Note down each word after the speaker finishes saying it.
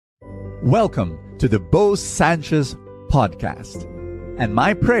Welcome to the Bo Sanchez podcast. And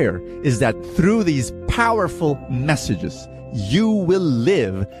my prayer is that through these powerful messages, you will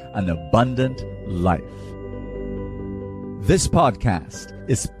live an abundant life. This podcast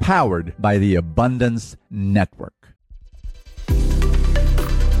is powered by the Abundance Network.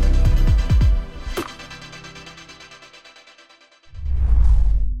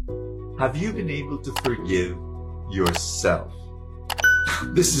 Have you been able to forgive yourself?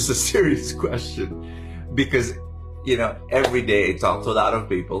 This is a serious question because, every day I talk to a lot of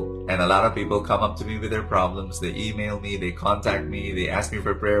people, and a lot of people come up to me with their problems. They email me, they contact me, they ask me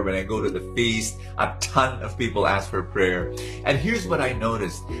for prayer. When I go to the feast, a ton of people ask for prayer. And here's what I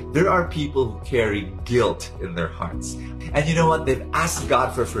noticed. There are people who carry guilt in their hearts. And you know what? They've asked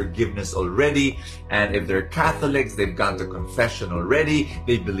God for forgiveness already. And if they're Catholics, they've gone to confession already.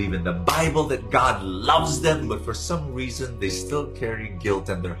 They believe in the Bible that God loves them, but for some reason, they still carry guilt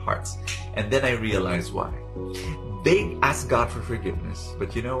in their hearts. And then I realized why. They ask God for forgiveness,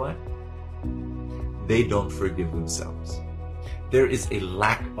 but you know what? They don't forgive themselves. There is a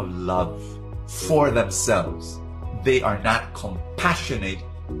lack of love for themselves. They are not compassionate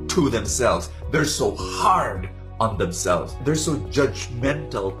to themselves. They're so hard on themselves. They're so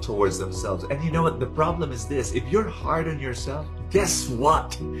judgmental towards themselves. And you know what? The problem is this. If you're hard on yourself, guess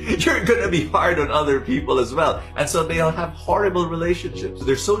what? You're going to be hard on other people as well. And so they'll have horrible relationships.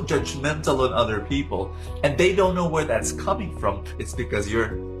 They're so judgmental on other people, and they don't know where that's coming from. It's because you're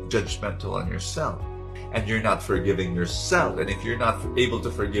judgmental on yourself, and you're not forgiving yourself. And if you're not able to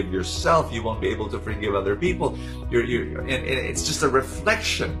forgive yourself, you won't be able to forgive other people. And it's just a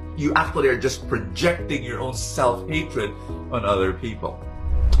reflection. You actually are just projecting your own self-hatred on other people.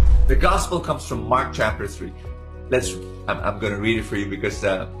 The gospel comes from Mark chapter 3. I'm going to read it for you because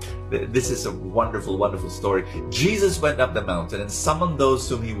this is a wonderful, wonderful story. Jesus went up the mountain and summoned those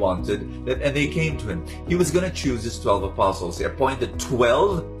whom he wanted, and they came to him. He was going to choose his 12 apostles. He appointed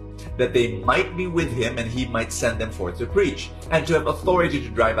 12 that they might be with him and he might send them forth to preach and to have authority to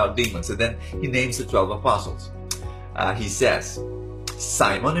drive out demons. And then he names the 12 apostles. He says,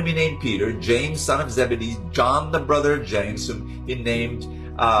 Simon, whom he named Peter, James, son of Zebedee, John, the brother of James, whom he named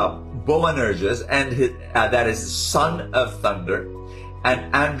Boanerges, and that is the son of thunder,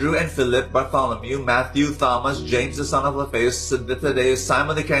 and Andrew and Philip, Bartholomew, Matthew, Thomas, James the son of Alphaeus, Thaddeus,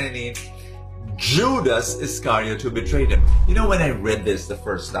 Simon the Canaanite, Judas Iscariot who betrayed him. When I read this the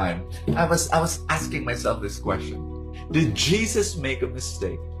first time, I was asking myself this question. Did Jesus make a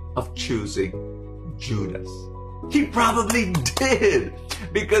mistake of choosing Judas? He probably did,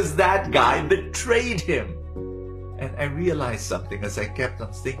 because that guy betrayed him. And I realized something as I kept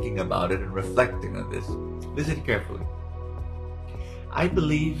on thinking about it and reflecting on this. Listen carefully. I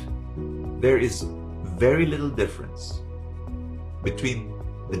believe there is very little difference between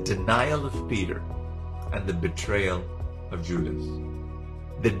the denial of Peter and the betrayal of Judas.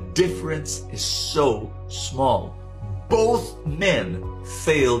 The difference is so small. Both men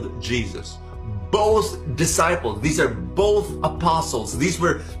failed Jesus. Both disciples, these are both apostles. These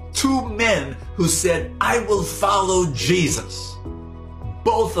were two men who said, I will follow Jesus.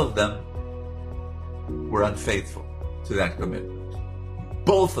 Both of them were unfaithful to that commitment.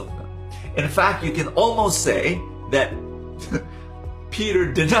 Both of them. In fact, you can almost say that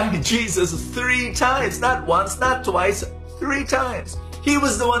Peter denied Jesus 3 times. Not once, not twice, 3 times. He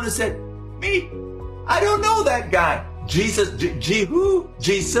was the one who said, me? I don't know that guy. Jesus, who?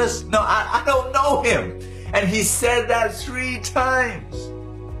 Jesus? No, I don't know him. And he said that 3 times.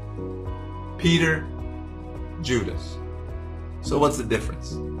 Peter, Judas. So what's the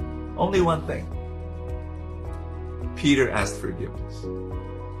difference? Only one thing. Peter asked forgiveness.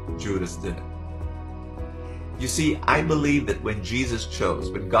 Judas didn't. You see, I believe that when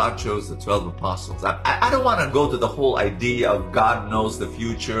God chose the 12 apostles, I don't want to go to the whole idea of God knows the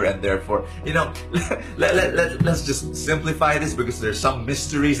future and therefore, let's just simplify this because there's some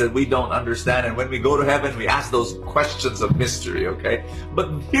mysteries that we don't understand. And when we go to heaven, we ask those questions of mystery, okay? But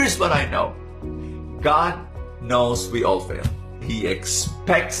here's what I know. God knows we all fail. He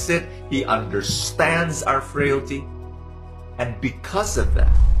expects it. He understands our frailty. And because of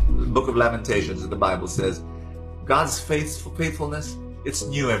that, the book of Lamentations, the Bible says, God's faithfulness, it's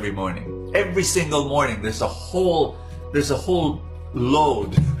new every morning. Every single morning, there's a whole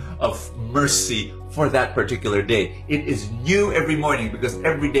load of mercy for that particular day. It is new every morning because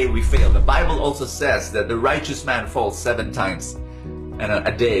every day we fail. The Bible also says that the righteous man falls 7 times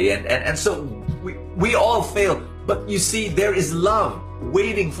a day. And so we all fail. But you see, there is love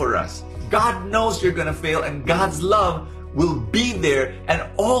waiting for us. God knows you're going to fail, and God's love will be there, and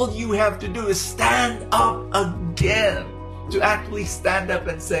all you have to do is stand up again. to actually stand up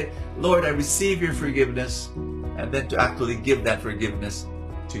and say, Lord, I receive your forgiveness, and then to actually give that forgiveness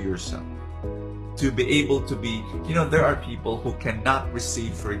to yourself. To be able to be, there are people who cannot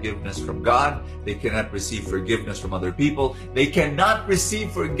receive forgiveness from God. They cannot receive forgiveness from other people. They cannot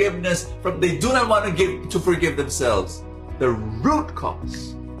receive forgiveness they do not want to forgive themselves. The root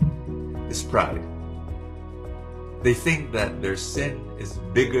cause is pride. They think that their sin is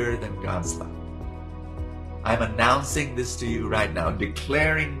bigger than God's love. I'm announcing this to you right now,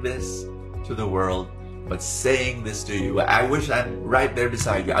 declaring this to the world, but saying this to you. I wish I'm right there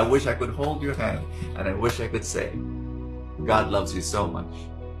beside you. I wish I could hold your hand, and I wish I could say, God loves you so much.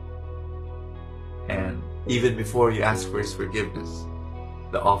 And even before you ask for His forgiveness,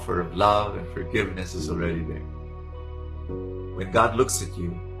 the offer of love and forgiveness is already there. When God looks at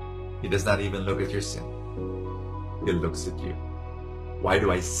you, He does not even look at your sin. He looks at you. Why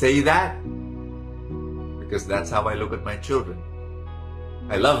do I say that? Because that's how I look at my children.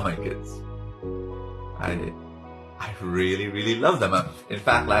 I love my kids. I really, really love them. In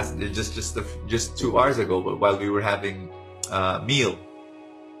fact, just 2 hours ago, while we were having a meal,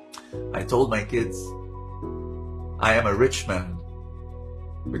 I told my kids, I am a rich man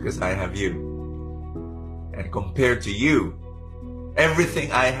because I have you. And compared to you,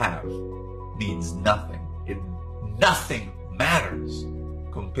 everything I have means nothing. Nothing matters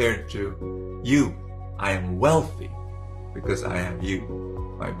compared to you. I am wealthy because I have you,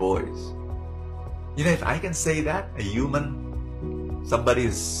 my boys. If I can say that, a human, somebody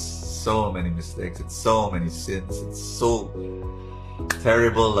has so many mistakes, it's so many sins, it's so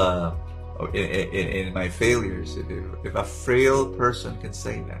terrible in my failures. If a frail person can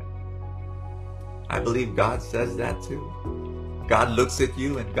say that, I believe God says that too. God looks at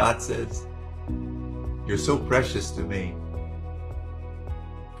you and God says, you're so precious to me.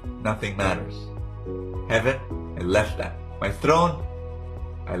 Nothing matters. Heaven, I left that. My throne,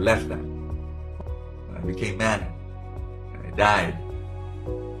 I left that. And I became man. And I died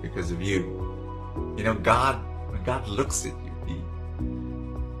because of you. God, when God looks at you,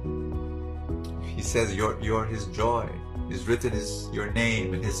 He says you're His joy. He's written your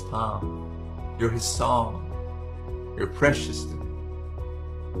name in His palm. You're His song. You're precious to me.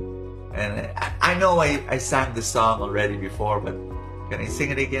 And I know I sang this song already before, but can I sing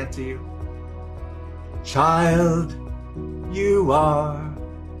it again to you? Child, you are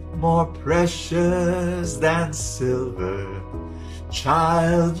more precious than silver.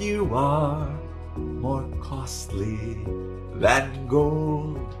 Child, you are more costly than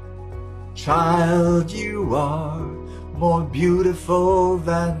gold. Child, you are more beautiful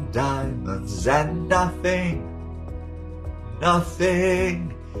than diamonds, and nothing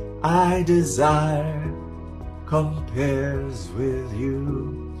I desire compares with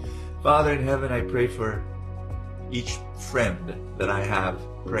you. Father in heaven, I pray for each friend that I have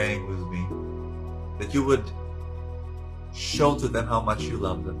praying with me, that you would show to them how much you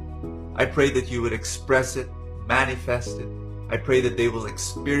love them. I pray that you would express it, manifest it. I pray that they will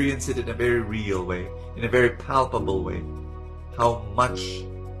experience it in a very real way, in a very palpable way, how much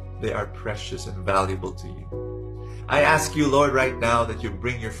they are precious and valuable to you. I ask you, Lord, right now that you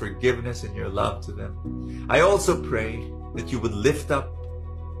bring your forgiveness and your love to them. I also pray that you would lift up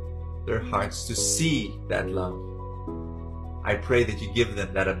their hearts to see that love. I pray that you give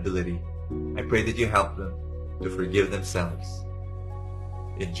them that ability. I pray that you help them to forgive themselves.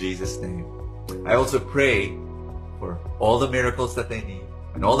 In Jesus' name. I also pray for all the miracles that they need,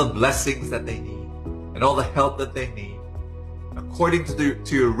 and all the blessings that they need, and all the help that they need. According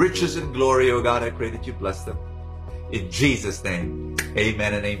to your riches and glory, O God, I pray that you bless them. In Jesus' name,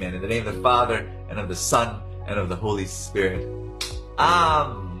 amen and amen. In the name of the Father, and of the Son, and of the Holy Spirit.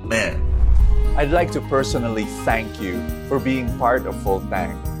 Amen. I'd like to personally thank you for being part of Full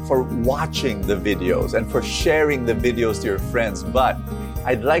Tank, for watching the videos, and for sharing the videos to your friends. But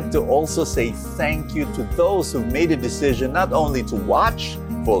I'd like to also say thank you to those who made a decision not only to watch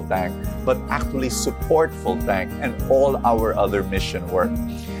Full Tank, but actually support Full Tank and all our other mission work.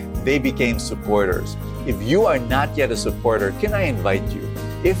 They became supporters. If you are not yet a supporter, can I invite you?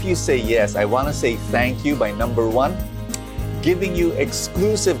 If you say yes, I want to say thank you by number one, giving you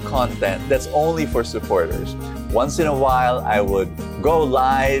exclusive content that's only for supporters. Once in a while, I would go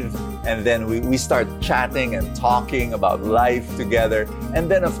live and then we start chatting and talking about life together.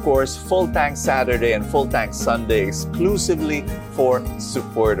 And then, of course, Full Tank Saturday and Full Tank Sunday exclusively for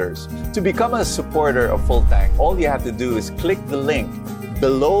supporters. To become a supporter of Full Tank, all you have to do is click the link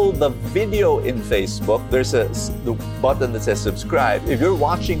below the video in Facebook. There's the button that says subscribe. If you're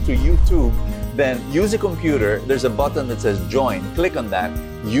watching through YouTube, then use a computer. There's a button that says join. Click on that.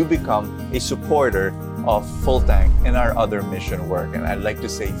 You become a supporter of Full Tank in our other mission work. And I'd like to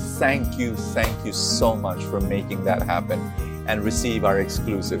say thank you so much for making that happen and receive our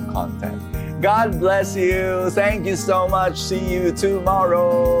exclusive content. God bless you. Thank you so much. See you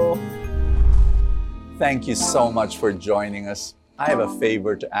tomorrow. Thank you so much for joining us. I have a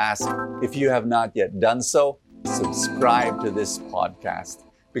favor to ask. If you have not yet done so, subscribe to this podcast,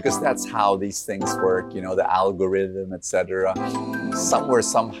 because that's how these things work, you know, the algorithm, etc. Somewhere,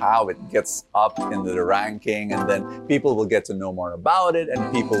 somehow it gets up into the ranking, and then people will get to know more about it,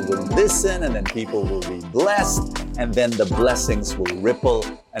 and people will listen, and then people will be blessed, and then the blessings will ripple,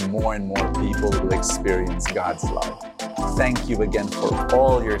 and more people will experience God's love. Thank you again for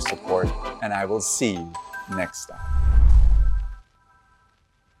all your support, and I will see you next time.